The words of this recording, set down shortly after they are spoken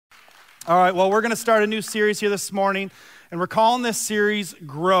All right, well, we're going to start a new series here this morning, and we're calling this series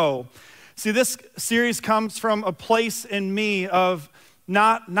Grow. See, this series comes from a place in me of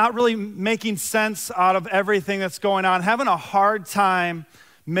not really making sense out of everything that's going on, having a hard time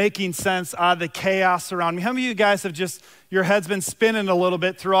making sense out of the chaos around me. How many of you guys have just, your head's been spinning a little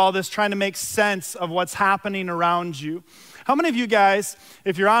bit through all this, trying to make sense of what's happening around you? How many of you guys,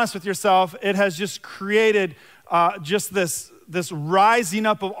 if you're honest with yourself, it has just created just this rising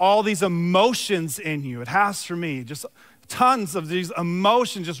up of all these emotions in you? It has for me, just tons of these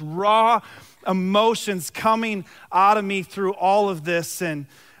emotions, just raw emotions coming out of me through all of this. And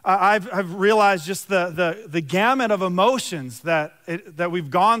I've realized just the gamut of emotions that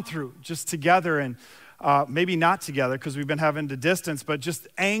we've gone through just together, and maybe not together because we've been having to distance, but just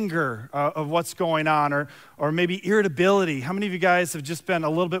anger of what's going on, or maybe irritability. How many of you guys have just been a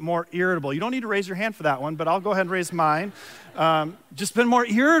little bit more irritable? You don't need to raise your hand for that one, but I'll go ahead and raise mine. Just been more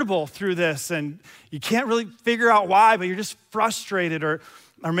irritable through this, and you can't really figure out why, but you're just frustrated, or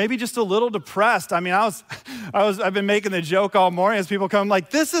maybe just a little depressed. I mean, I've been making the joke all morning as people come, like,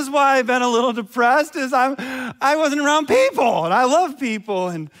 this is why I've been a little depressed, is I wasn't around people, and I love people,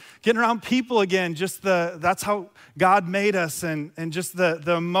 and getting around people again, just that's how God made us, and just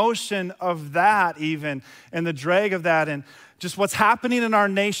the emotion of that even, and the drag of that, and just what's happening in our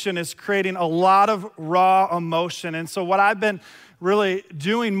nation is creating a lot of raw emotion. And so what I've been really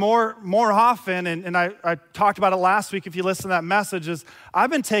doing more often, and I talked about it last week if you listen to that message, is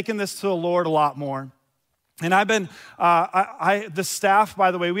I've been taking this to the Lord a lot more. And I've been, the staff, by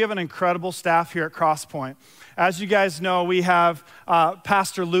the way, we have an incredible staff here at Crosspoint. As you guys know, we have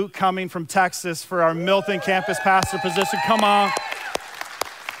Pastor Luke coming from Texas for our Milton campus pastor position. Come on.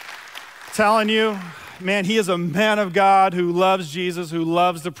 Telling you, man, he is a man of God who loves Jesus, who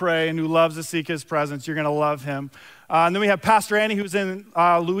loves to pray, and who loves to seek his presence. You're going to love him. And then we have Pastor Annie, who's in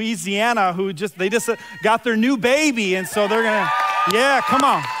Louisiana, who just got their new baby, and so they're gonna, yeah, come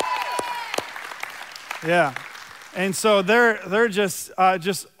on, yeah. And so they're just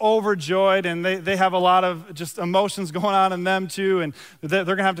overjoyed, and they have a lot of just emotions going on in them too, and they're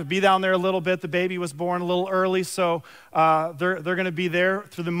gonna have to be down there a little bit. The baby was born a little early, so they're gonna be there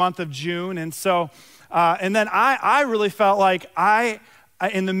through the month of June, and so and then I really felt like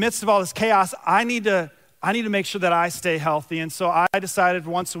in the midst of all this chaos, I need to make sure that I stay healthy. And so I decided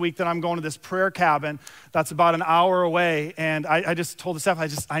once a week that I'm going to this prayer cabin that's about an hour away. And I just told the staff,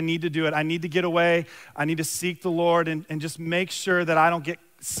 I need to do it. I need to get away. I need to seek the Lord and just make sure that I don't get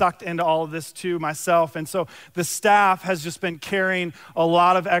sucked into all of this too myself. And so the staff has just been carrying a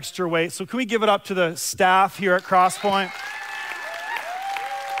lot of extra weight. So can we give it up to the staff here at Crosspoint?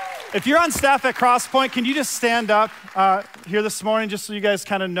 If you're on staff at Crosspoint, can you just stand up here this morning just so you guys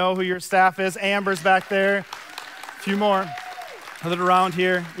kind of know who your staff is? Amber's back there. A few more that are around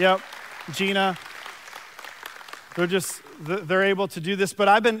here. Yep, Gina. They're able to do this, but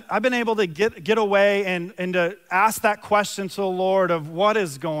I've been able to get away and to ask that question to the Lord of what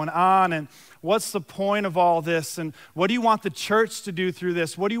is going on, and what's the point of all this, and what do you want the church to do through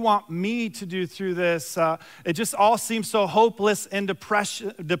this? What do you want me to do through this? It just all seems so hopeless and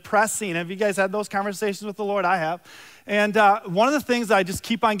depressing. Have you guys had those conversations with the Lord? I have. And one of the things I just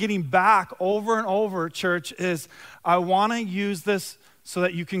keep on getting back over and over, church, is I want to use this so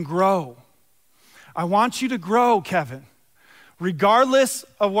that you can grow. I want you to grow, Kevin. Regardless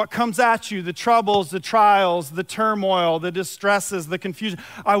of what comes at you, the troubles, the trials, the turmoil, the distresses, the confusion,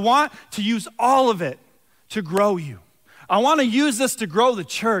 I want to use all of it to grow you. I want to use this to grow the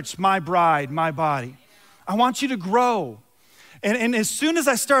church, my bride, my body. I want you to grow. And as soon as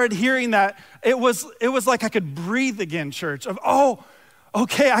I started hearing that, it was like I could breathe again, church, of,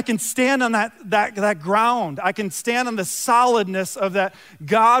 okay, I can stand on that ground. I can stand on the solidness of that.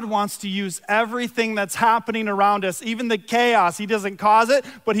 God wants to use everything that's happening around us, even the chaos. He doesn't cause it,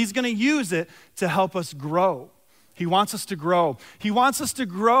 but he's going to use it to help us grow. He wants us to grow. He wants us to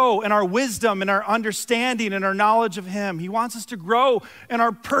grow in our wisdom, in our understanding, in our knowledge of him. He wants us to grow in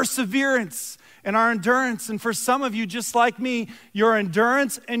our perseverance and our endurance. And for some of you, just like me, your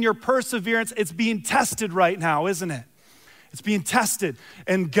endurance and your perseverance, it's being tested right now, isn't it? It's being tested,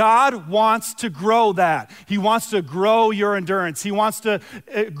 and God wants to grow that. He wants to grow your endurance. He wants to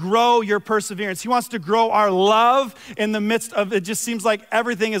grow your perseverance. He wants to grow our love in the midst of, it just seems like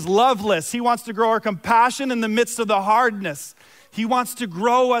everything is loveless. He wants to grow our compassion in the midst of the hardness. He wants to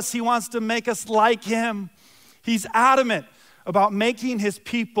grow us. He wants to make us like him. He's adamant about making his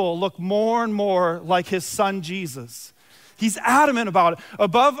people look more and more like his son, Jesus. He's adamant about it.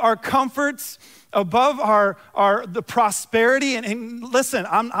 Above our comforts, above the prosperity. And listen,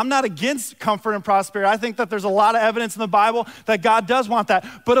 I'm not against comfort and prosperity. I think that there's a lot of evidence in the Bible that God does want that.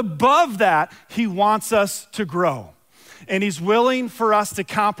 But above that, he wants us to grow. And he's willing for us to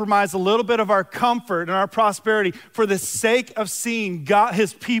compromise a little bit of our comfort and our prosperity for the sake of seeing God,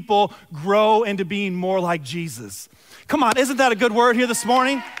 his people grow into being more like Jesus. Come on, isn't that a good word here this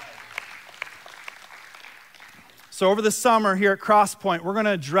morning? So over the summer here at Crosspoint, we're going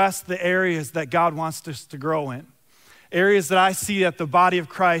to address the areas that God wants us to grow in. Areas that I see that the body of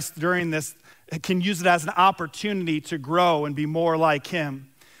Christ during this can use it as an opportunity to grow and be more like him.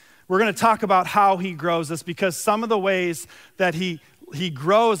 We're going to talk about how he grows us, because some of the ways that he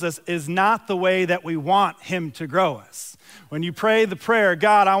grows us is not the way that we want him to grow us. When you pray the prayer,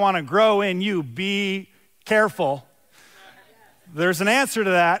 God, I want to grow in you, be careful. There's an answer to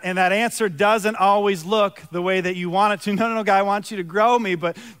that, and that answer doesn't always look the way that you want it to. No, God, I want you to grow me,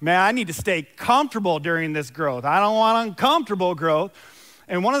 but man, I need to stay comfortable during this growth. I don't want uncomfortable growth.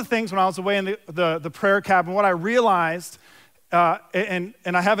 And one of the things when I was away in the prayer cabin, what I realized, and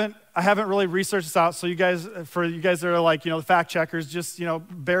I haven't really researched this out, so for you guys that are like, the fact checkers, just,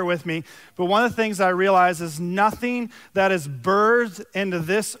 bear with me. But one of the things I realized is nothing that is birthed into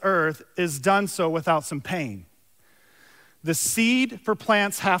this earth is done so without some pain. The seed for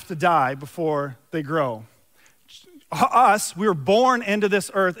plants have to die before they grow. We were born into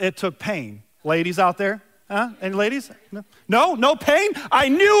this earth, it took pain. Ladies out there? Huh? Any ladies? No pain? I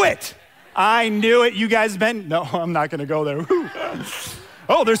knew it. You guys no, I'm not gonna go there.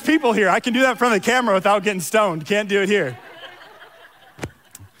 Oh, there's people here. I can do that in front of the camera without getting stoned. Can't do it here.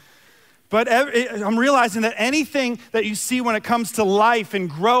 But I'm realizing that anything that you see when it comes to life and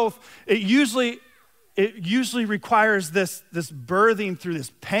growth, it usually requires this birthing through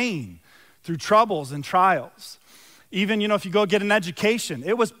this pain, through troubles and trials. Even, if you go get an education,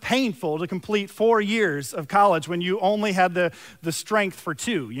 it was painful to complete 4 years of college when you only had the strength for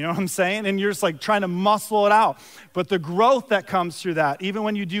 2, you know what I'm saying? And you're just like trying to muscle it out. But the growth that comes through that, even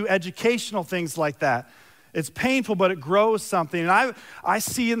when you do educational things like that, it's painful, but it grows something. And I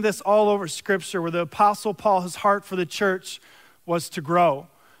see in this all over Scripture where the Apostle Paul, his heart for the church was to grow.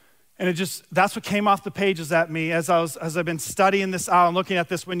 And that's what came off the pages at me as I've been studying this out and looking at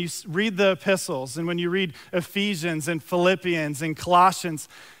this. When you read the epistles and when you read Ephesians and Philippians and Colossians,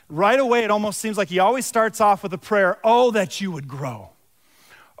 right away it almost seems like he always starts off with a prayer, oh, that you would grow.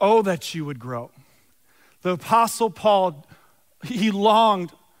 Oh, that you would grow. The Apostle Paul, he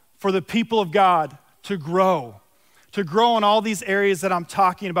longed for the people of God to grow in all these areas that I'm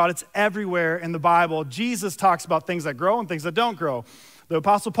talking about. It's everywhere in the Bible. Jesus talks about things that grow and things that don't grow. The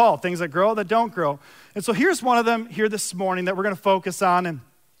Apostle Paul, things that grow, that don't grow. And so here's one of them here this morning that we're going to focus on. And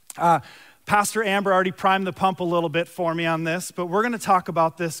Pastor Amber already primed the pump a little bit for me on this, but we're going to talk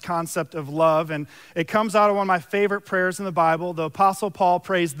about this concept of love. And it comes out of one of my favorite prayers in the Bible. The Apostle Paul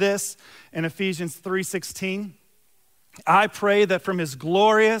prays this in Ephesians 3:16. I pray that from his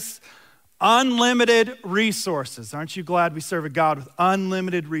glorious, unlimited resources, aren't you glad we serve a God with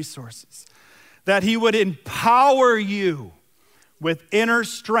unlimited resources, that he would empower you with inner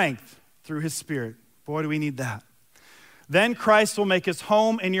strength through his Spirit. Boy, do we need that. Then Christ will make his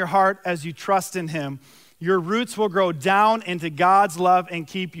home in your heart as you trust in him. Your roots will grow down into God's love and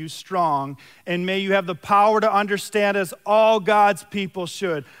keep you strong. And may you have the power to understand, as all God's people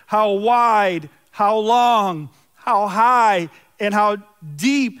should, how wide, how long, how high, and how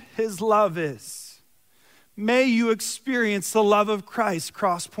deep his love is. May you experience the love of Christ,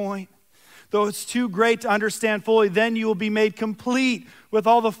 Crosspoint. Though it's too great to understand fully, then you will be made complete with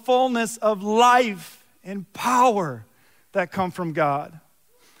all the fullness of life and power that come from God.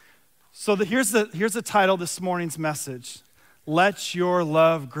 So here's the title of this morning's message. Let your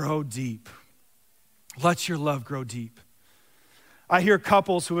love grow deep. Let your love grow deep. I hear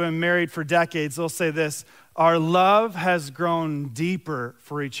couples who have been married for decades, they'll say this, our love has grown deeper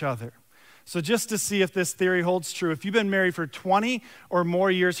for each other. So just to see if this theory holds true, if you've been married for 20 or more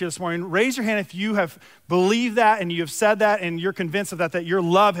years here this morning, raise your hand if you have believed that and you have said that and you're convinced of that your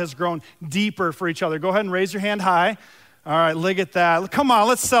love has grown deeper for each other. Go ahead and raise your hand high. All right, look at that. Come on,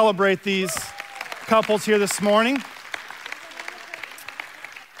 let's celebrate these couples here this morning.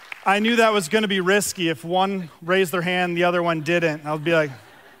 I knew that was going to be risky. If one raised their hand, the other one didn't. I would be like,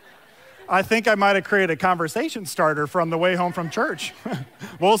 I think I might have created a conversation starter from the way home from church.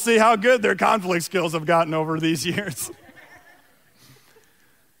 We'll see how good their conflict skills have gotten over these years.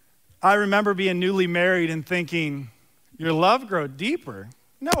 I remember being newly married and thinking, your love grow deeper.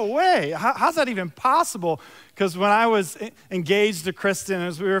 No way. How's that even possible? Because when I was engaged to Kristen,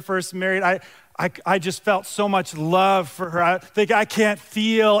 as we were first married, I just felt so much love for her. I think I can't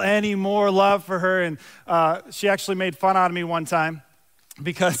feel any more love for her. And she actually made fun out of me one time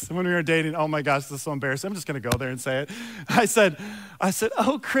because when we were dating, oh my gosh, this is so embarrassing. I'm just going to go there and say it. I said,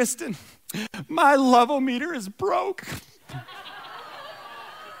 oh, Kristen, my love-o-meter is broke.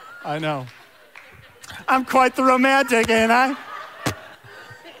 I know. I'm quite the romantic, ain't I?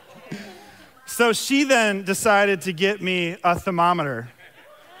 So she then decided to get me a thermometer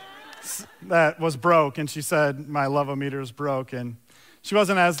that was broke, and she said, my love-o-meter is broke, and she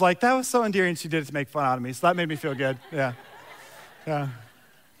wasn't as like, that was so endearing, she did it to make fun out of me, so that made me feel good, yeah.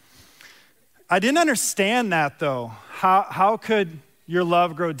 I didn't understand that, though. How could your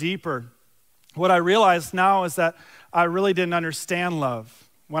love grow deeper? What I realize now is that I really didn't understand love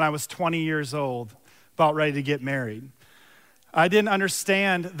when I was 20 years old, about ready to get married. I didn't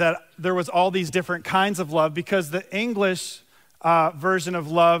understand that there was all these different kinds of love because the English version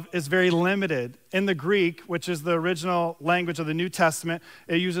of love is very limited. In the Greek, which is the original language of the New Testament,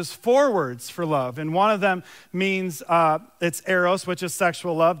 it uses 4 words for love. And one of them means it's eros, which is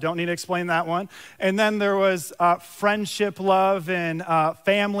sexual love. Don't need to explain that one. And then there was friendship love and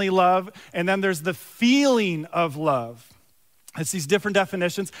family love. And then there's the feeling of love. It's these different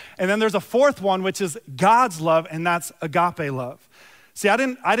definitions. And then there's a 4th one, which is God's love, and that's agape love. See, I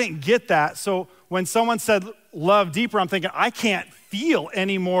didn't get that. So when someone said love deeper, I'm thinking, I can't feel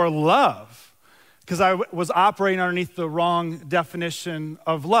any more love because I was operating underneath the wrong definition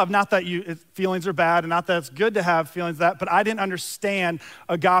of love. Not that feelings are bad and not that it's good to have feelings but I didn't understand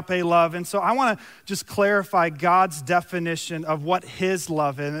agape love. And so I want to just clarify God's definition of what his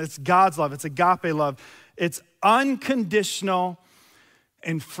love is. And it's God's love. It's agape love. It's unconditional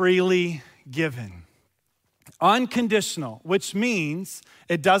and freely given. Unconditional, which means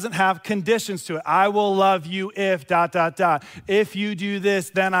it doesn't have conditions to it. I will love you if ... If you do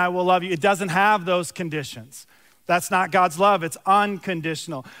this, then I will love you. It doesn't have those conditions. That's not God's love. It's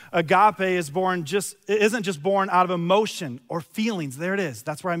unconditional. Agape isn't just born out of emotion or feelings. There it is.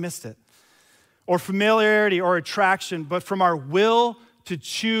 That's where I missed it. Or familiarity or attraction, but from our will to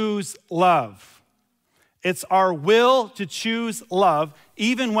choose love. It's our will to choose love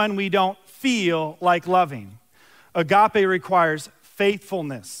even when we don't feel like loving. Agape requires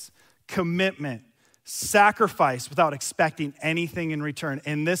faithfulness, commitment, sacrifice without expecting anything in return.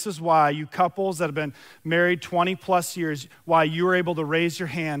 And this is why you couples that have been married 20 plus years, why you are able to raise your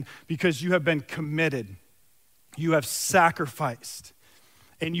hand, because you have been committed. You have sacrificed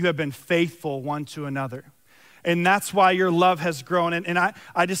and you have been faithful one to another. And that's why your love has grown. And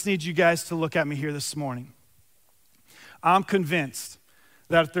I just need you guys to look at me here this morning. I'm convinced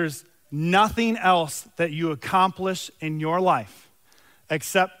that if there's nothing else that you accomplish in your life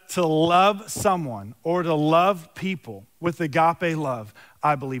except to love someone or to love people with agape love,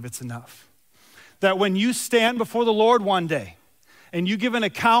 I believe it's enough. That when you stand before the Lord one day and you give an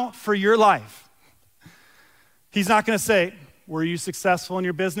account for your life, he's not going to say, were you successful in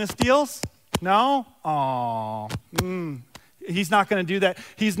your business deals? No? He's not going to do that.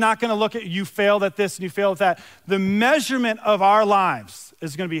 He's not going to look at you failed at this and you failed at that. The measurement of our lives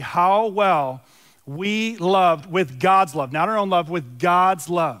is going to be how well we loved with God's love, not our own love, with God's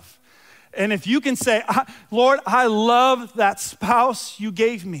love. And if you can say, Lord, I love that spouse you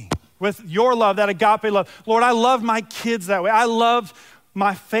gave me with your love, that agape love. Lord, I love my kids that way. I love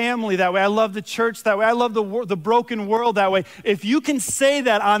my family that way. I love the church that way. I love the broken world that way. If you can say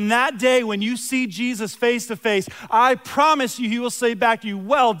that on that day when you see Jesus face to face, I promise you he will say back to you,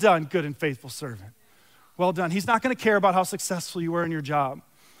 well done, good and faithful servant. Well done. He's not going to care about how successful you were in your job,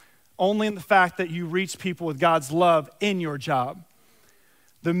 only in the fact that you reach people with God's love in your job.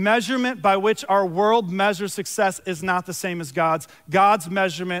 The measurement by which our world measures success is not the same as God's. God's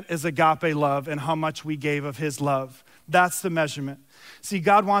measurement is agape love and how much we gave of his love. That's the measurement. See,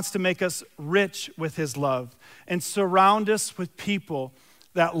 God wants to make us rich with his love and surround us with people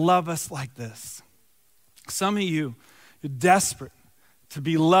that love us like this. Some of you, you're desperate to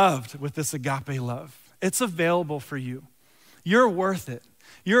be loved with this agape love. It's available for you. You're worth it.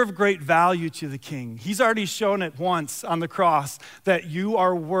 You're of great value to the King. He's already shown it once on the cross that you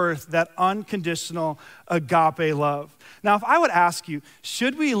are worth that unconditional agape love. Now, if I would ask you,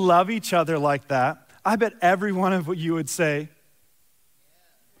 should we love each other like that? I bet every one of you would say,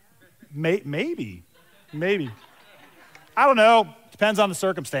 maybe. I don't know. Depends on the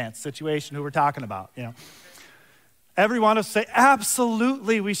circumstance, situation, who we're talking about, Every one of us say,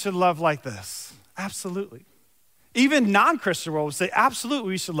 absolutely, we should love like this. Absolutely. Even non-Christian world would say, absolutely,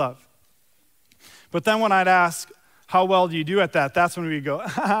 we should love. But then when I'd ask, how well do you do at that? That's when we go,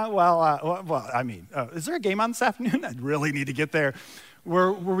 is there a game on this afternoon? I really need to get there.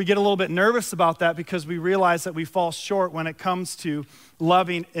 Where we get a little bit nervous about that because we realize that we fall short when it comes to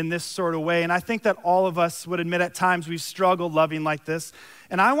loving in this sort of way. And I think that all of us would admit at times we've struggled loving like this.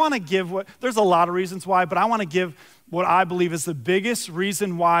 And I want to give there's a lot of reasons why, but I want to give what I believe is the biggest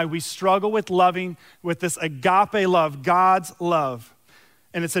reason why we struggle with loving with this agape love, God's love.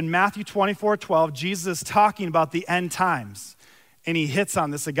 And it's in Matthew 24:12. Jesus is talking about the end times, and he hits on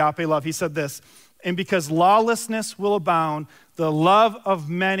this agape love. He said this, and because lawlessness will abound, the love of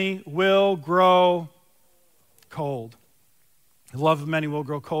many will grow cold. The love of many will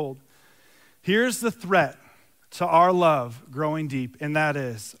grow cold. Here's the threat to our love growing deep, and that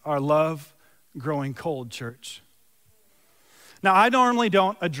is our love growing cold, church. Now, I normally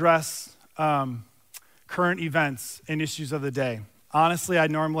don't address current events and issues of the day. Honestly, I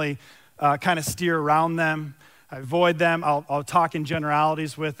normally kind of steer around them. I avoid them. I'll talk in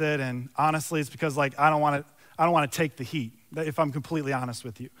generalities with it, and honestly, it's because I don't want to take the heat, if I'm completely honest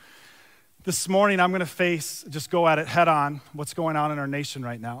with you. This morning, I'm going to just go at it head on, what's going on in our nation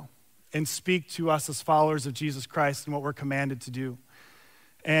right now, and speak to us as followers of Jesus Christ and what we're commanded to do.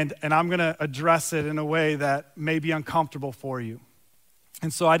 And I'm going to address it in a way that may be uncomfortable for you.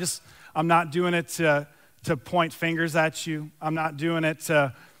 And so I'm not doing it to point fingers at you. I'm not doing it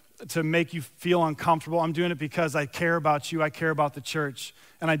to make you feel uncomfortable. I'm doing it because I care about you, I care about the church,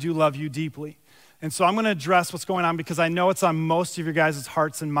 and I do love you deeply. And so I'm going to address what's going on because I know it's on most of your guys'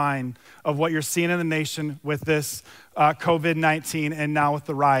 hearts and mind of what you're seeing in the nation with this COVID-19 and now with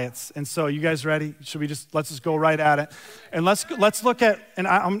the riots. And so you guys ready? Let's just go right at it. And let's look at,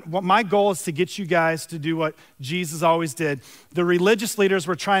 my goal is to get you guys to do what Jesus always did. The religious leaders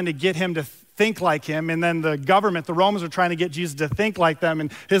were trying to get him to think like him, and then the government, the Romans, were trying to get Jesus to think like them,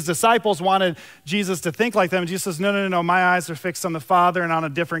 and his disciples wanted Jesus to think like them, and Jesus says, no, my eyes are fixed on the Father and on a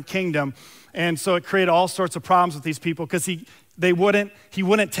different kingdom. And so it created all sorts of problems with these people because he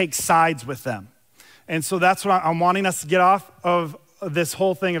wouldn't take sides with them. And so that's what I'm wanting us to get off of this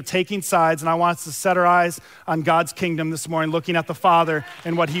whole thing of taking sides, and I want us to set our eyes on God's kingdom this morning, looking at the Father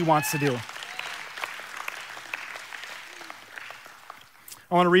and what he wants to do.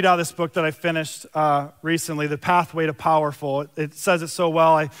 I want to read out this book that I finished recently, The Pathway to Powerful. It says it so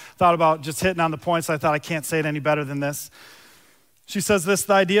well. I thought about just hitting on the points. I thought I can't say it any better than this. She says this,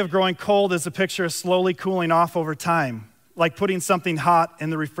 the idea of growing cold is a picture of slowly cooling off over time, like putting something hot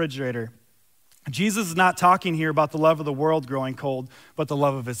in the refrigerator. Jesus is not talking here about the love of the world growing cold, but the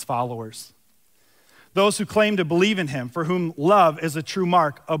love of his followers. Those who claim to believe in him, for whom love is a true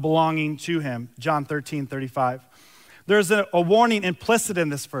mark of belonging to him. John 13:35. There's a warning implicit in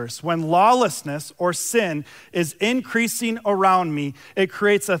this verse. When lawlessness or sin is increasing around me, it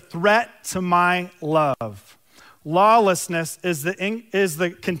creates a threat to my love. Lawlessness is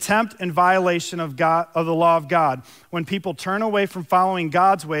the contempt and violation of God, of the law of God, when people turn away from following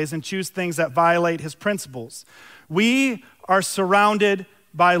God's ways and choose things that violate his principles. We are surrounded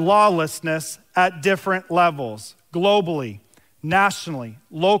by lawlessness at different levels, globally, nationally,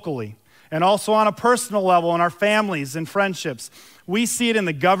 locally, and also on a personal level in our families and friendships. We see it in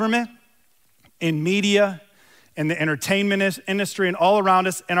the government, in media, in the entertainment industry, and all around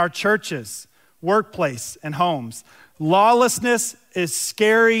us in our churches, workplace, and homes. Lawlessness is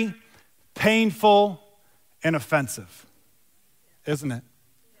scary, painful, and offensive, isn't it?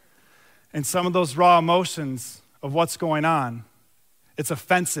 And some of those raw emotions of what's going on, it's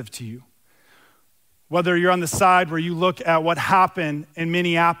offensive to you. Whether you're on the side where you look at what happened in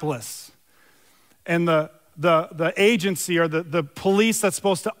Minneapolis and the agency or the police that's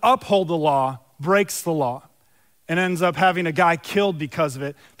supposed to uphold the law breaks the law and ends up having a guy killed because of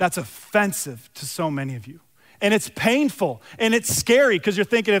it, that's offensive to so many of you. And it's painful and it's scary because you're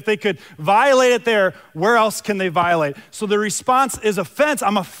thinking if they could violate it there, where else can they violate? So the response is offense.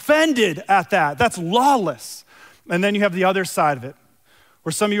 I'm offended at that. That's lawless. And then you have the other side of it,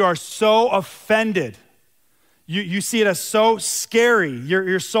 where some of you are so offended. You see it as so scary.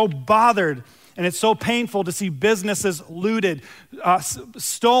 You're so bothered, and it's so painful to see businesses looted,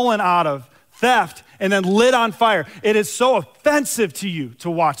 stolen out of, theft, and then lit on fire. It is so offensive to you to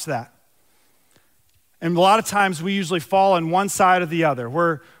watch that. And a lot of times we usually fall on one side or the other.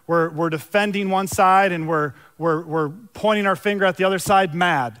 We're defending one side and we're pointing our finger at the other side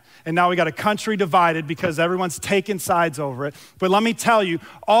mad. And now we got a country divided because everyone's taking sides over it. But let me tell you,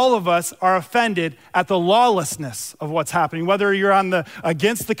 all of us are offended at the lawlessness of what's happening. Whether you're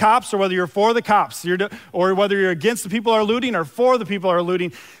against the cops or whether you're for the cops, or whether you're against the people who are looting or for the people who are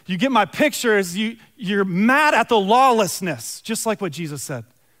looting, you get my picture as you're mad at the lawlessness, just like what Jesus said.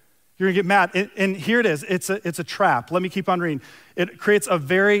 You're gonna get mad. And here it is, it's a trap. Let me keep on reading. It creates a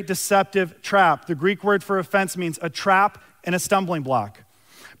very deceptive trap. The Greek word for offense means a trap and a stumbling block.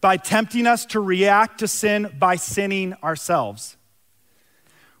 By tempting us to react to sin by sinning ourselves.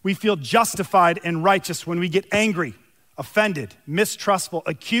 We feel justified and righteous when we get angry, offended, mistrustful,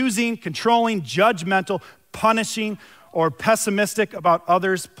 accusing, controlling, judgmental, punishing, or pessimistic about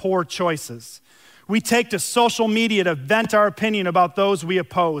others' poor choices. We take to social media to vent our opinion about those we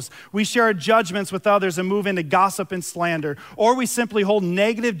oppose. We share our judgments with others and move into gossip and slander. Or we simply hold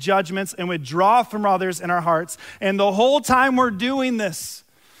negative judgments and withdraw from others in our hearts. And the whole time we're doing this,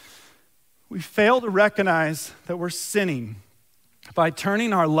 we fail to recognize that we're sinning by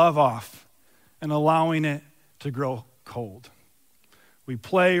turning our love off and allowing it to grow cold. We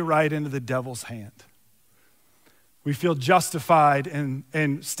play right into the devil's hand. We feel justified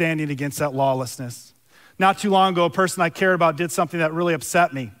in standing against that lawlessness. Not too long ago, a person I cared about did something that really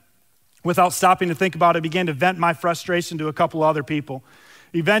upset me. Without stopping to think about it, I began to vent my frustration to a couple other people.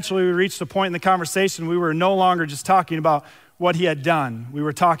 Eventually, we reached a point in the conversation we were no longer just talking about what he had done. We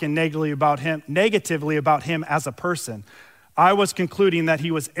were talking negatively about him as a person. I was concluding that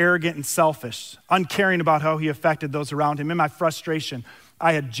he was arrogant and selfish, uncaring about how he affected those around him. In my frustration,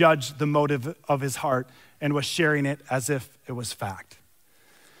 I had judged the motive of his heart and was sharing it as if it was fact.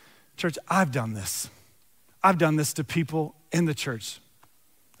 Church, I've done this. I've done this to people in the church.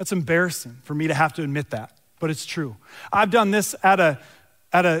 That's embarrassing for me to have to admit that, but it's true. I've done this at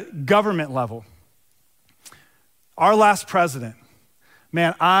a government level. Our last president,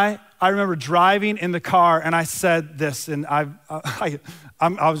 man, I remember driving in the car and I said this, and I'm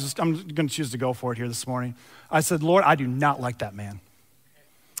going to choose to go for it here this morning. I said, Lord, I do not like that man.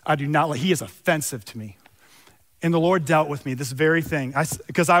 He is offensive to me. And the Lord dealt with me this very thing. I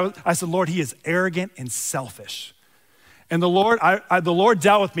said, Lord, he is arrogant and selfish. And the Lord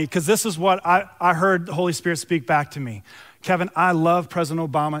dealt with me because this is what I heard the Holy Spirit speak back to me. Kevin, I love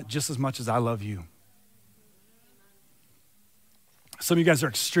President Obama just as much as I love you. Some of you guys are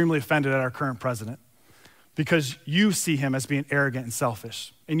extremely offended at our current president because you see him as being arrogant and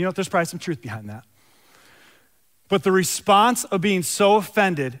selfish. And you know what? There's probably some truth behind that. But the response of being so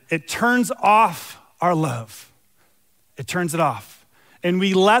offended, it turns off our love. It turns it off. And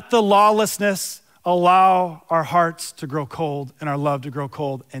we let the lawlessness allow our hearts to grow cold and our love to grow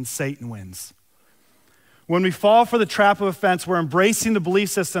cold, and Satan wins. When we fall for the trap of offense, we're embracing the belief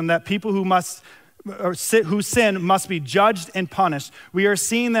system that people who sin must be judged and punished. We are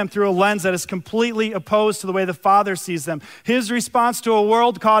seeing them through a lens that is completely opposed to the way the Father sees them. His response to a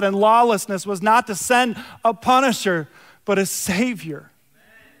world caught in lawlessness was not to send a punisher, but a Savior,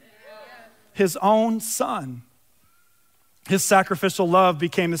 his own Son. His sacrificial love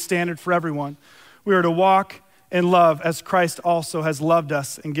became the standard for everyone. We are to walk in love as Christ also has loved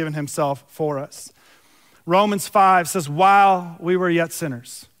us and given himself for us. Romans 5 says, while we were yet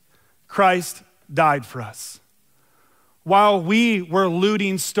sinners, Christ died for us. While we were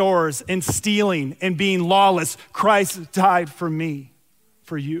looting stores and stealing and being lawless, Christ died for me,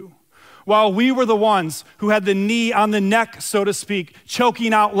 for you. While we were the ones who had the knee on the neck, so to speak,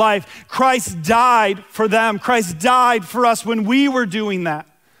 choking out life, Christ died for them. Christ died for us when we were doing that.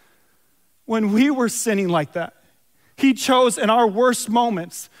 When we were sinning like that. He chose in our worst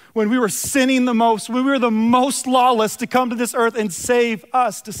moments, when we were sinning the most, when we were the most lawless, to come to this earth and save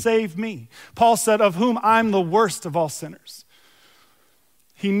us, to save me. Paul said, of whom I'm the worst of all sinners.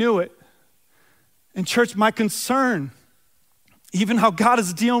 He knew it. And church, my concern, even how God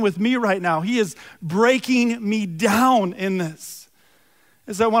is dealing with me right now, he is breaking me down in this,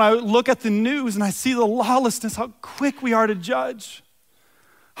 is that when I look at the news and I see the lawlessness, how quick we are to judge,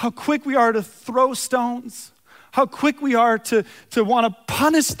 how quick we are to throw stones, how quick we are to want to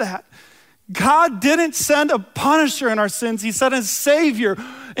punish that. God didn't send a punisher in our sins. He sent a Savior.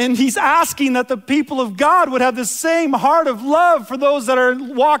 And he's asking that the people of God would have the same heart of love for those that are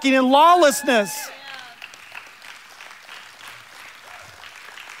walking in lawlessness.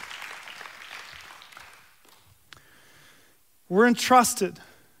 We're entrusted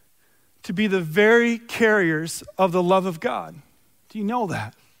to be the very carriers of the love of God. Do you know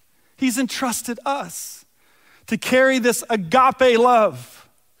that? He's entrusted us to carry this agape love.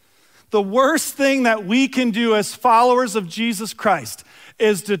 The worst thing that we can do as followers of Jesus Christ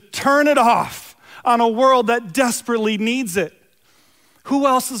is to turn it off on a world that desperately needs it. Who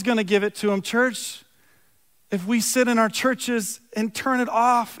else is going to give it to him, church? If we sit in our churches and turn it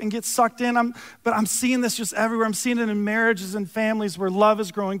off and get sucked in, but I'm seeing this just everywhere. I'm seeing it in marriages and families where love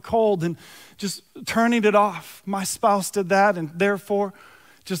is growing cold and just turning it off. My spouse did that, and therefore,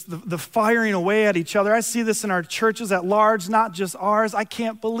 just the firing away at each other. I see this in our churches at large, not just ours. I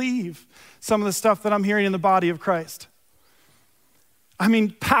can't believe some of the stuff that I'm hearing in the body of Christ. I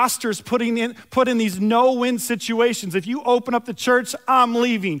mean, pastors put in these no-win situations. If you open up the church, I'm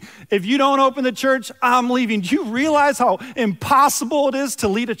leaving. If you don't open the church, I'm leaving. Do you realize how impossible it is to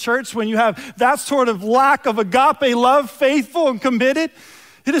lead a church when you have that sort of lack of agape love, faithful and committed?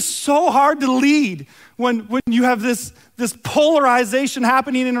 It is so hard to lead when you have this polarization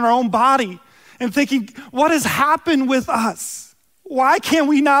happening in our own body and thinking, what has happened with us? Why can't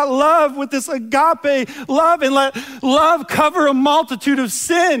we not love with this agape love and let love cover a multitude of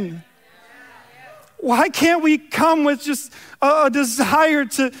sin? Why can't we come with just a desire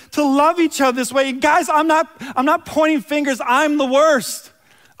to love each other this way? And guys, I'm not pointing fingers. I'm the worst.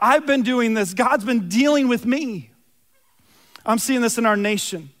 I've been doing this. God's been dealing with me. I'm seeing this in our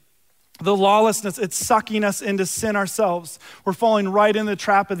nation. The lawlessness, it's sucking us into sin ourselves. We're falling right in the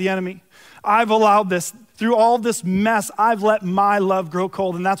trap of the enemy. I've allowed this. Through all this mess, I've let my love grow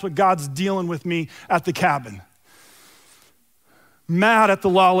cold, and that's what God's dealing with me at the cabin. Mad at the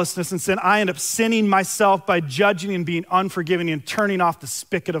lawlessness and sin, I end up sinning myself by judging and being unforgiving and turning off the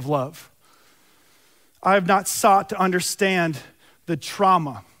spigot of love. I have not sought to understand the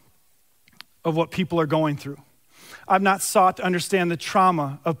trauma of what people are going through. I've not sought to understand the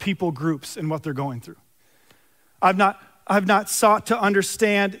trauma of people groups and what they're going through. I've not sought to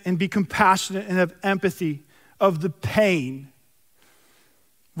understand and be compassionate and have empathy of the pain,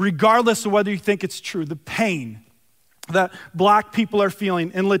 regardless of whether you think it's true, the pain that Black people are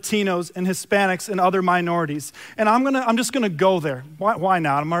feeling, and Latinos and Hispanics and other minorities. And I'm just gonna go there. Why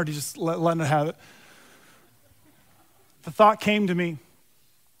not? I'm already just letting it have it. The thought came to me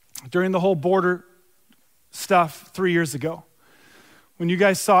during the whole border stuff 3 years ago. When you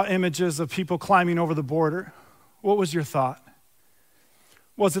guys saw images of people climbing over the border, what was your thought?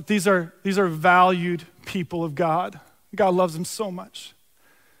 Was it these are valued people of God? God loves them so much.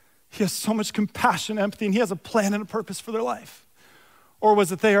 He has so much compassion, empathy, and he has a plan and a purpose for their life. Or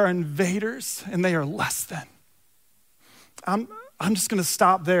was it they are invaders and they are less than? I'm just gonna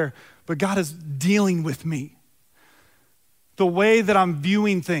stop there, but God is dealing with me. The way that I'm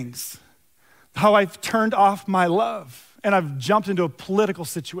viewing things, how I've turned off my love, and I've jumped into a political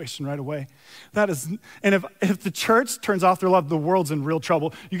situation right away. And if the church turns off their love, the world's in real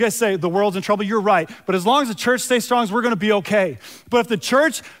trouble. You guys say the world's in trouble, you're right. But as long as the church stays strong, we're gonna be okay. But if the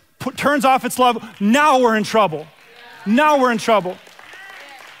church turns off its love, now we're in trouble. Now we're in trouble.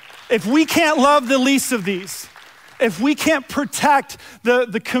 If we can't love the least of these, if we can't protect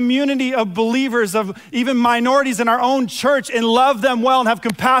the community of believers, of even minorities in our own church, and love them well and have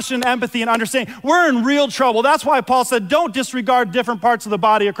compassion, empathy, and understanding, we're in real trouble. That's why Paul said, don't disregard different parts of the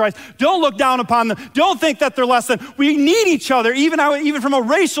body of Christ. Don't look down upon them. Don't think that they're less than. We need each other, even from a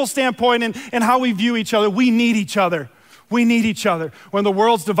racial standpoint and how we view each other. We need each other. We need each other. When the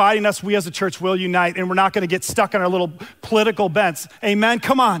world's dividing us, we as a church will unite, and we're not gonna get stuck on our little political bents. Amen?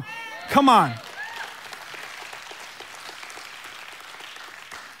 Come on. Come on.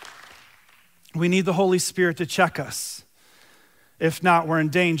 We need the Holy Spirit to check us. If not, we're in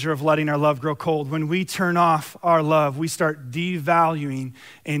danger of letting our love grow cold. When we turn off our love, we start devaluing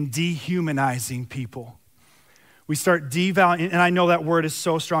and dehumanizing people. We start devaluing, and I know that word is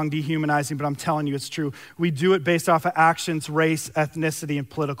so strong, dehumanizing, but I'm telling you it's true. We do it based off of actions, race, ethnicity, and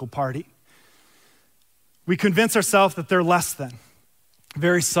political party. We convince ourselves that they're less than.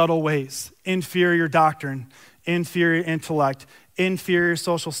 Very subtle ways. Inferior doctrine, inferior intellect, inferior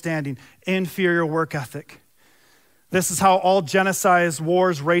social standing, inferior work ethic. This is how all genocides,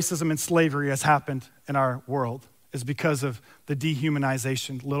 wars, racism, and slavery has happened in our world, is because of the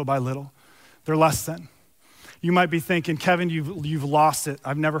dehumanization, little by little. They're less than. You might be thinking, Kevin, you've lost it.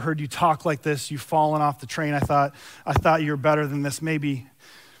 I've never heard you talk like this. You've fallen off the train. I thought you were better than this, maybe.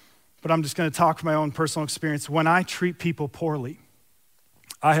 But I'm just gonna talk from my own personal experience. When I treat people poorly,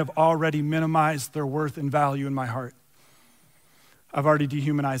 I have already minimized their worth and value in my heart. I've already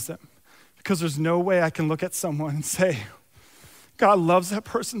dehumanized them, because there's no way I can look at someone and say, God loves that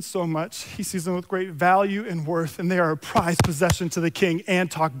person so much. He sees them with great value and worth, and they are a prized possession to the King, and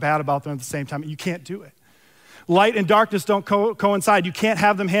talk bad about them at the same time. You can't do it. Light and darkness don't coincide. You can't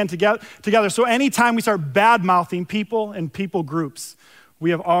have them hand together. So anytime we start bad-mouthing people and people groups, we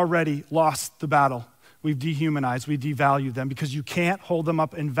have already lost the battle. We've dehumanized, we devalued them, because you can't hold them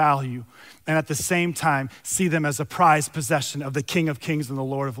up in value and at the same time see them as a prized possession of the King of Kings and the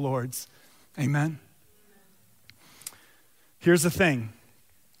Lord of Lords. Amen? Here's the thing.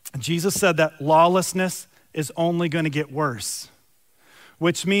 Jesus said that lawlessness is only going to get worse,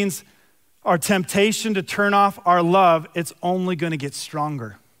 which means our temptation to turn off our love, it's only going to get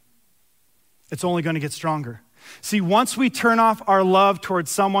stronger. It's only going to get stronger. See, once we turn off our love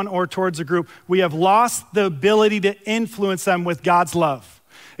towards someone or towards a group, we have lost the ability to influence them with God's love.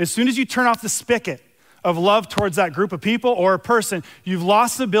 As soon as you turn off the spigot of love towards that group of people or a person, you've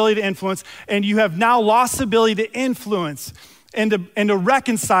lost the ability to influence, and you have now lost the ability to influence and to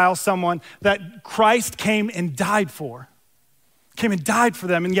reconcile someone that Christ came and died for. Came and died for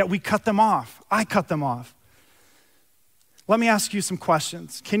them, and yet we cut them off. I cut them off. Let me ask you some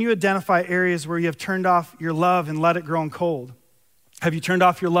questions. Can you identify areas where you have turned off your love and let it grow cold? Have you turned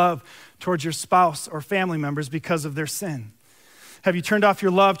off your love towards your spouse or family members because of their sin? Have you turned off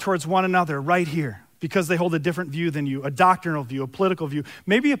your love towards one another right here because they hold a different view than you, a doctrinal view, a political view,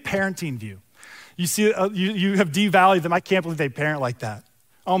 maybe a parenting view? You see, you have devalued them. I can't believe they parent like that.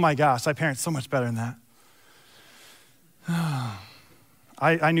 Oh my gosh, I parent so much better than that.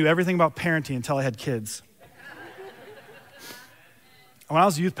 I knew everything about parenting until I had kids. When I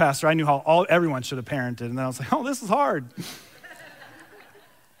was a youth pastor, I knew how everyone should have parented, and then I was like, oh, this is hard.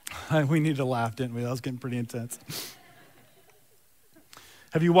 We needed to laugh, didn't we? That was getting pretty intense.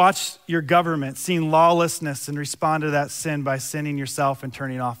 Have you watched your government, seen lawlessness, and responded to that sin by sinning yourself and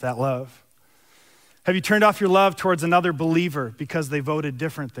turning off that love? Have you turned off your love towards another believer because they voted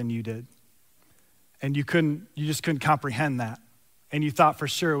different than you did? And you just couldn't comprehend that. And you thought for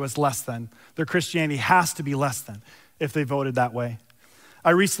sure it was less than. Their Christianity has to be less than if they voted that way. I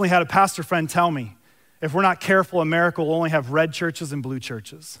recently had a pastor friend tell me, if we're not careful, America will only have red churches and blue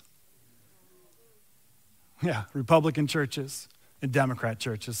churches. Yeah, Republican churches and Democrat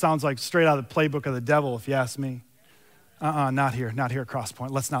churches. Sounds like straight out of the playbook of the devil, if you ask me. Not here at Cross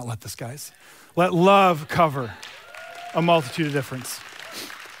Point. Let's not let this, guys. Let love cover a multitude of difference.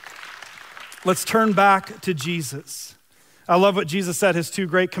 Let's turn back to Jesus. I love what Jesus said, his two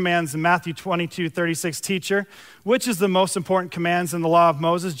great commands in Matthew 22:36, teacher, which is the most important commands in the law of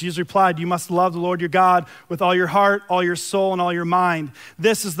Moses? Jesus replied, you must love the Lord your God with all your heart, all your soul, and all your mind.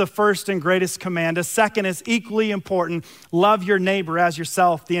 This is the first and greatest command. A second is equally important. Love your neighbor as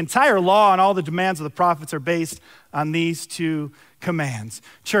yourself. The entire law and all the demands of the prophets are based on these two commands.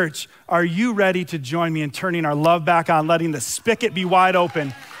 Church, are you ready to join me in turning our love back on, letting the spigot be wide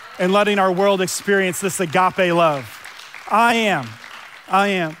open, and letting our world experience this agape love? I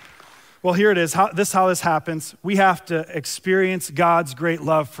am. Well, here it is. How this happens. We have to experience God's great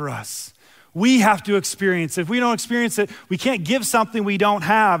love for us. We have to experience it. If we don't experience it, we can't give something we don't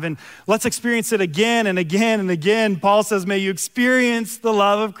have. And let's experience it again and again and again. Paul says, may you experience the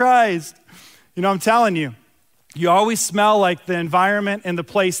love of Christ. You know, I'm telling you, you always smell like the environment and the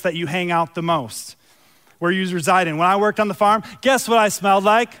place that you hang out the most, where you reside in. When I worked on the farm, guess what I smelled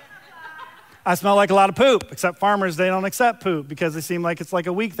like? I smell like a lot of poop, except farmers, they don't accept poop because they seem like it's like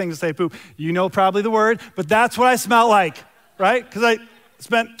a weak thing to say poop. You know probably the word, but that's what I smell like, right? Because I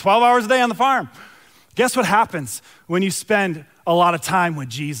spent 12 hours a day on the farm. Guess what happens when you spend a lot of time with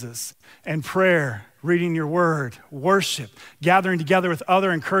Jesus and prayer, reading your word, worship, gathering together with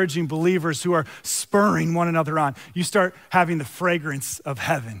other encouraging believers who are spurring one another on? You start having the fragrance of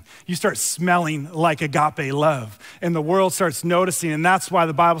heaven. You start smelling like agape love, and the world starts noticing, and that's why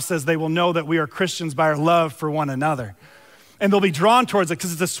the Bible says they will know that we are Christians by our love for one another. And they'll be drawn towards it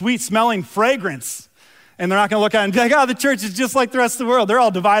because it's a sweet smelling fragrance. And they're not gonna look at it and be like, oh, the church is just like the rest of the world. They're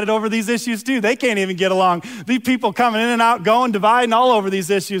all divided over these issues too. They can't even get along. These people coming in and out, going, dividing all over these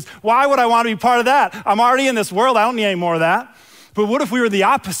issues. Why would I want to be part of that? I'm already in this world. I don't need any more of that. But what if we were the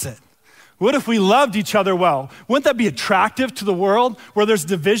opposite? What if we loved each other well? Wouldn't that be attractive to the world where there's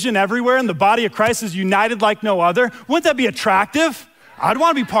division everywhere and the body of Christ is united like no other? Wouldn't that be attractive? I'd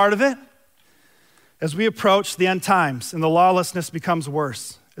want to be part of it. As we approach the end times and the lawlessness becomes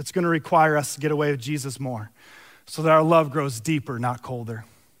worse, it's going to require us to get away with Jesus more so that our love grows deeper, not colder.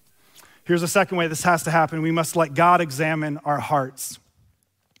 Here's a second way this has to happen. We must let God examine our hearts.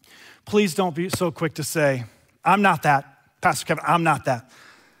 Please don't be so quick to say, I'm not that. Pastor Kevin, I'm not that.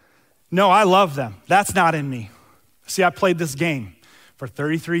 No, I love them. That's not in me. See, I played this game for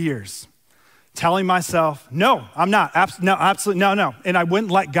 33 years, telling myself, no, I'm not. Absolutely, no. And I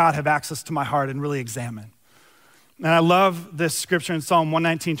wouldn't let God have access to my heart and really examine. And I love this scripture in Psalm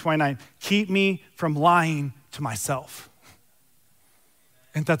 119:29. Keep me from lying to myself.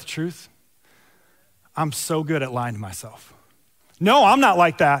 Isn't that the truth? I'm so good at lying to myself. No, I'm not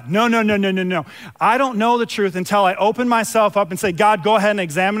like that. No. I don't know the truth until I open myself up and say, God, go ahead and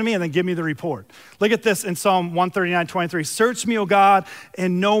examine me and then give me the report. Look at this in Psalm 139:23. Search me, O God,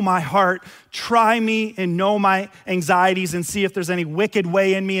 and know my heart. Try me and know my anxieties and see if there's any wicked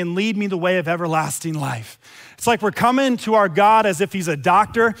way in me and lead me the way of everlasting life. It's like we're coming to our God as if he's a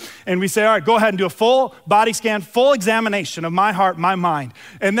doctor, and we say, all right, go ahead and do a full body scan, full examination of my heart, my mind.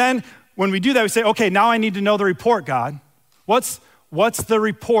 And then when we do that, we say, okay, now I need to know the report, God. What's the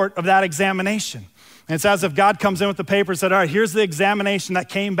report of that examination? And it's as if God comes in with the paper and said, all right, here's the examination that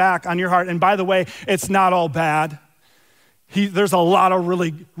came back on your heart. And by the way, it's not all bad. There's a lot of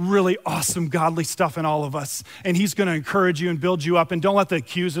really, really awesome godly stuff in all of us. And he's gonna encourage you and build you up. And don't let the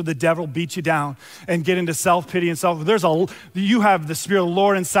accuser, the devil, beat you down and get into self-pity and you have the Spirit of the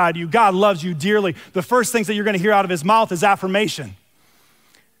Lord inside you. God loves you dearly. The first things that you're gonna hear out of his mouth is affirmation.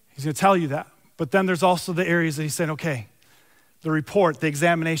 He's gonna tell you that. But then there's also the areas that he's saying, okay, the report, the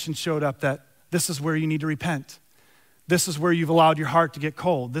examination showed up that this is where you need to repent. This is where you've allowed your heart to get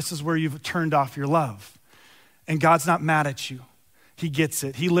cold. This is where you've turned off your love. And God's not mad at you. He gets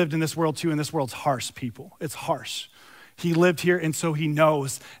it. He lived in this world too, and this world's harsh, people. It's harsh. He lived here, and so he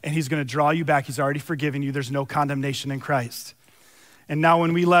knows, and he's gonna draw you back. He's already forgiven you. There's no condemnation in Christ. And now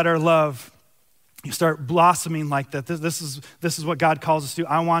when we let our love, you start blossoming like that. This is what God calls us to.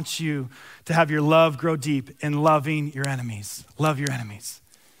 I want you to have your love grow deep in loving your enemies. Love your enemies.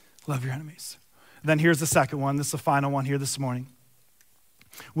 Love your enemies. Then here's the second one. This is the final one here this morning.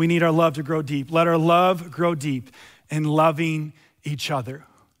 We need our love to grow deep. Let our love grow deep in loving each other.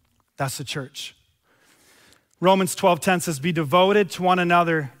 That's the church. Romans 12:10 says, be devoted to one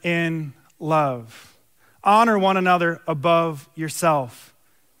another in love. Honor one another above yourself.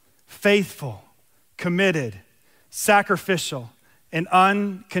 Faithful, committed, sacrificial, and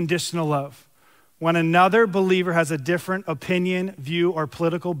unconditional love. When another believer has a different opinion, view, or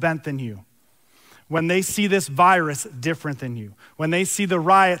political bent than you, when they see this virus different than you, when they see the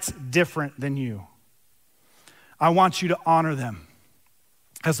riots different than you, I want you to honor them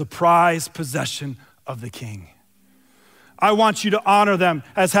as a prized possession of the King. I want you to honor them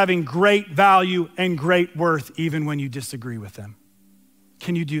as having great value and great worth even when you disagree with them.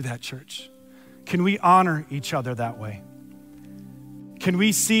 Can you do that, church? Can we honor each other that way? Can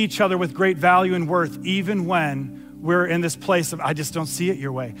we see each other with great value and worth even when we're in this place of, I just don't see it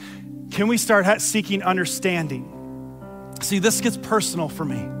your way? Can we start seeking understanding? See, this gets personal for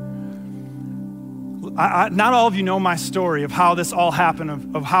me. Not all of you know my story of how this all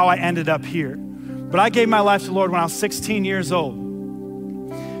happened, of how I ended up here. But I gave my life to the Lord when I was 16 years old.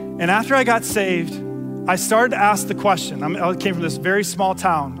 And after I got saved, I started to ask the question. I came from this very small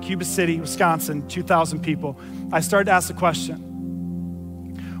town, Cuba City, Wisconsin, 2,000 people. I started to ask the question,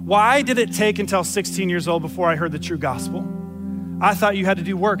 why did it take until 16 years old before I heard the true gospel? I thought you had to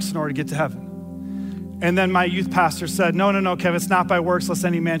do works in order to get to heaven. And then my youth pastor said, no, Kevin, it's not by works lest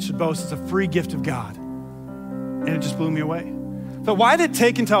any man should boast. It's a free gift of God. And it just blew me away. So why did it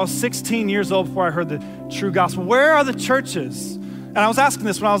take until I was 16 years old before I heard the true gospel? Where are the churches? And I was asking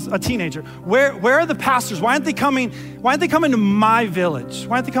this when I was a teenager. Where are the pastors? Why aren't they coming to my village?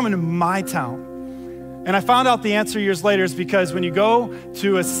 Why aren't they coming to my town? And I found out the answer years later is because when you go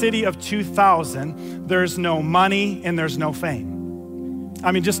to a city of 2,000, there's no money and there's no fame.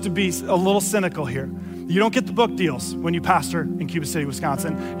 I mean, just to be a little cynical here, you don't get the book deals when you pastor in Cuba City,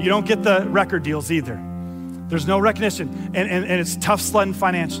 Wisconsin. You don't get the record deals either. There's no recognition, and it's tough sledding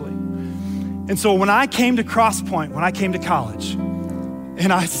financially. And so when I came to Cross Point, when I came to college,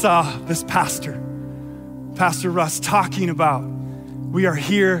 and I saw this Pastor Russ, talking about, we are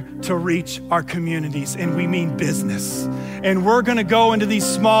here to reach our communities, and we mean business. And we're gonna go into these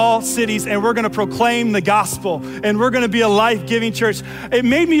small cities, and we're gonna proclaim the gospel, and we're gonna be a life-giving church. It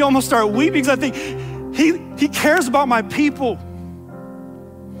made me almost start weeping, because I think, he cares about my people.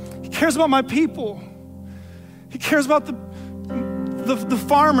 He cares about my people. He cares about the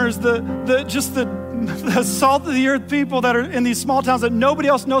farmers, the salt of the earth people that are in these small towns that nobody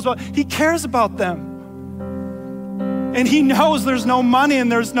else knows about. He cares about them. And he knows there's no money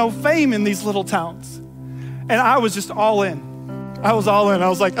and there's no fame in these little towns. And I was just all in. I was all in. I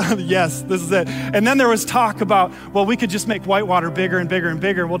was like, yes, this is it. And then there was talk about, well, we could just make Whitewater bigger and bigger and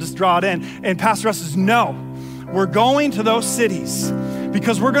bigger. We'll just draw it in. And Pastor Russ says, no, we're going to those cities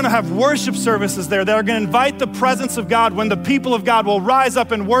because we're going to have worship services there that are going to invite the presence of God when the people of God will rise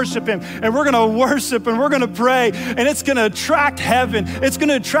up and worship him. And we're going to worship and we're going to pray, and it's going to attract heaven. It's going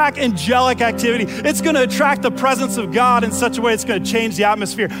to attract angelic activity. It's going to attract the presence of God in such a way it's going to change the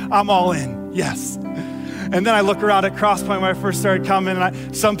atmosphere. I'm all in. Yes. And then I look around at Crosspoint when I first started coming,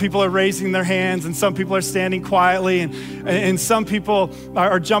 and some people are raising their hands, and some people are standing quietly, and some people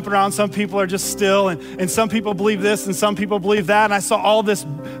are jumping around, some people are just still, and some people believe this, and some people believe that. And I saw all this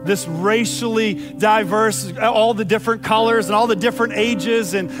racially diverse, all the different colors and all the different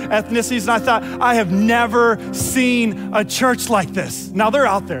ages and ethnicities, and I thought, I have never seen a church like this. Now they're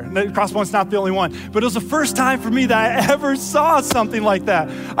out there. Crosspoint's not the only one, but it was the first time for me that I ever saw something like that.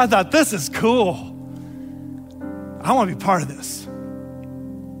 I thought, this is cool. I want to be part of this.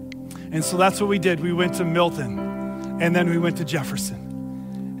 And so that's what we did. We went to Milton, and then we went to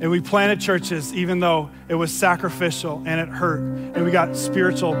Jefferson. And we planted churches even though it was sacrificial and it hurt. And we got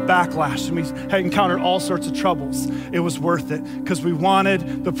spiritual backlash, and we had encountered all sorts of troubles. It was worth it because we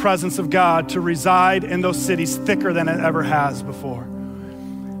wanted the presence of God to reside in those cities thicker than it ever has before.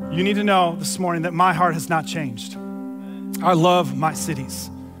 You need to know this morning that my heart has not changed. I love my cities,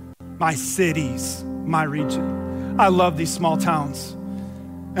 my region. I love these small towns.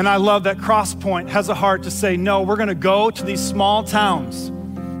 And I love that Crosspoint has a heart to say, no, we're gonna go to these small towns,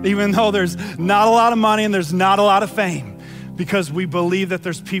 even though there's not a lot of money and there's not a lot of fame, because we believe that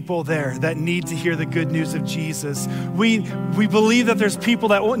there's people there that need to hear the good news of Jesus. We believe that there's people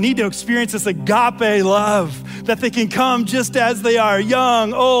that need to experience this agape love, that they can come just as they are,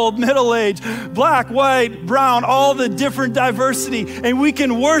 young, old, middle-aged, black, white, brown, all the different diversity, and we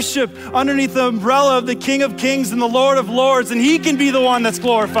can worship underneath the umbrella of the King of Kings and the Lord of Lords, and he can be the one that's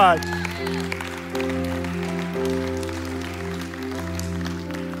glorified.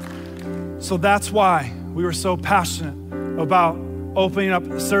 So that's why we were so passionate about opening up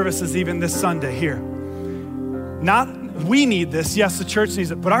services even this Sunday here. Not we need this, yes, the church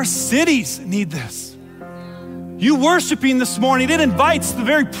needs it, but our cities need this. You worshiping this morning, it invites the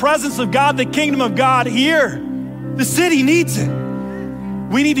very presence of God, the kingdom of God here. The city needs it.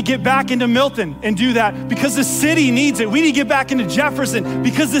 We need to get back into Milton and do that because the city needs it. We need to get back into Jefferson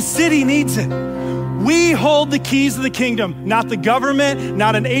because the city needs it. We hold the keys of the kingdom, not the government,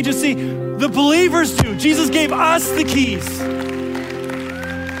 not an agency. The believers do. Jesus gave us the keys.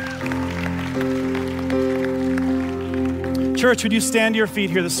 Church, would you stand to your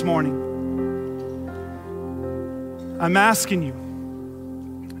feet here this morning? I'm asking you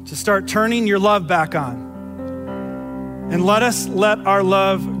to start turning your love back on. And let our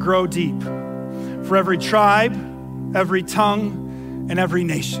love grow deep for every tribe, every tongue, and every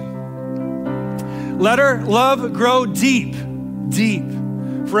nation. Let our love grow deep, deep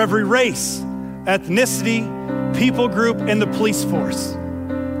for every race, ethnicity, people group, and the police force.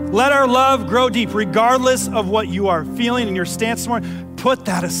 Let our love grow deep regardless of what you are feeling in your stance tomorrow. Put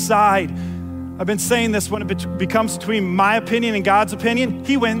that aside. I've been saying this, when it becomes between my opinion and God's opinion,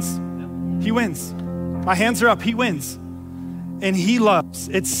 he wins. He wins. My hands are up, he wins. And he loves.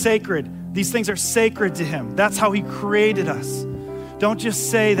 It's sacred. These things are sacred to him. That's how he created us. Don't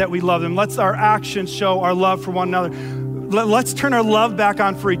just say that we love him. Let's our actions show our love for one another. Let's turn our love back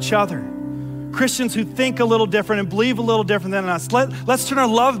on for each other. Christians who think a little different and believe a little different than us, let's turn our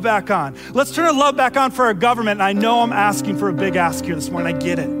love back on. Let's turn our love back on for our government. And I know I'm asking for a big ask here this morning. I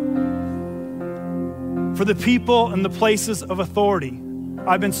get it. For the people and the places of authority,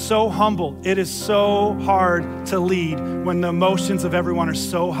 I've been so humbled. It is so hard to lead when the emotions of everyone are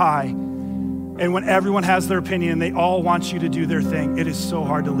so high and when everyone has their opinion and they all want you to do their thing. It is so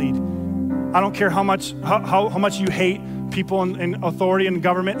hard to lead. I don't care how much you hate people in authority and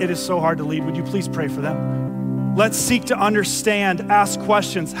government. It is so hard to lead. Would you please pray for them? Let's seek to understand, ask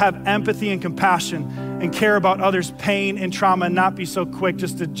questions, have empathy and compassion, and care about others' pain and trauma, and not be so quick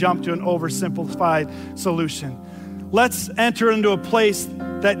just to jump to an oversimplified solution. Let's enter into a place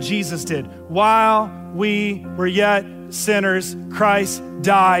that Jesus did. While we were yet sinners, Christ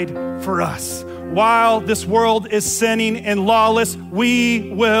died for us. While this world is sinning and lawless,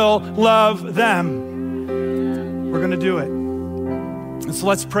 we will love them. We're gonna do it. And so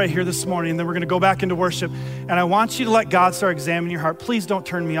let's pray here this morning, and then we're gonna go back into worship. And I want you to let God start examining your heart. Please don't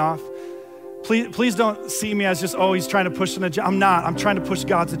turn me off. Please don't see me as just always trying to push an agenda. I'm not. I'm trying to push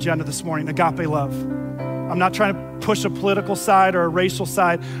God's agenda this morning, agape love. I'm not trying to push a political side or a racial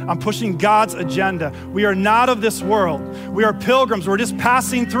side. I'm pushing God's agenda. We are not of this world. We are pilgrims. We're just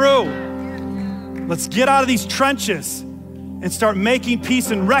passing through. Let's get out of these trenches and start making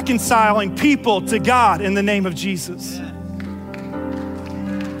peace and reconciling people to God in the name of Jesus.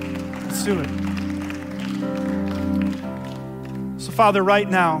 Let's do it. So, Father, right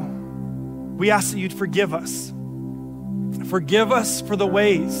now, we ask that you'd forgive us. Forgive us for the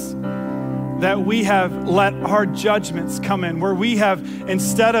ways that we have let our judgments come in, where we have,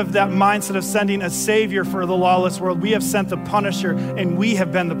 instead of that mindset of sending a savior for the lawless world, we have sent the punisher, and we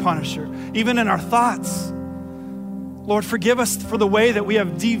have been the punisher, even in our thoughts. Lord, forgive us for the way that we have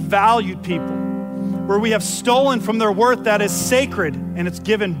devalued people, where we have stolen from their worth that is sacred and it's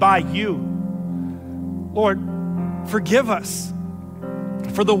given by you. Lord, forgive us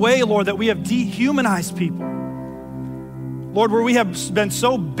for the way, Lord, that we have dehumanized people. Lord, where we have been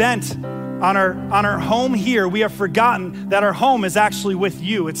so bent on our home here, we have forgotten that our home is actually with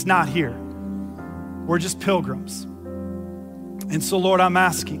you. It's not here. We're just pilgrims. And so, Lord, I'm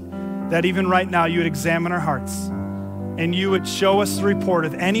asking that even right now you would examine our hearts and you would show us the report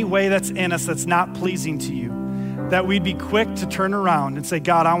of any way that's in us that's not pleasing to you, that we'd be quick to turn around and say,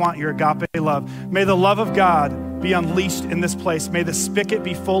 God, I want your agape love. May the love of God be unleashed in this place. May the spigot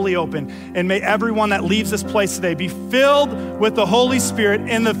be fully open. And may everyone that leaves this place today be filled with the Holy Spirit.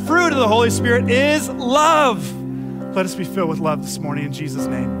 And the fruit of the Holy Spirit is love. Let us be filled with love this morning in Jesus'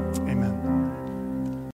 name.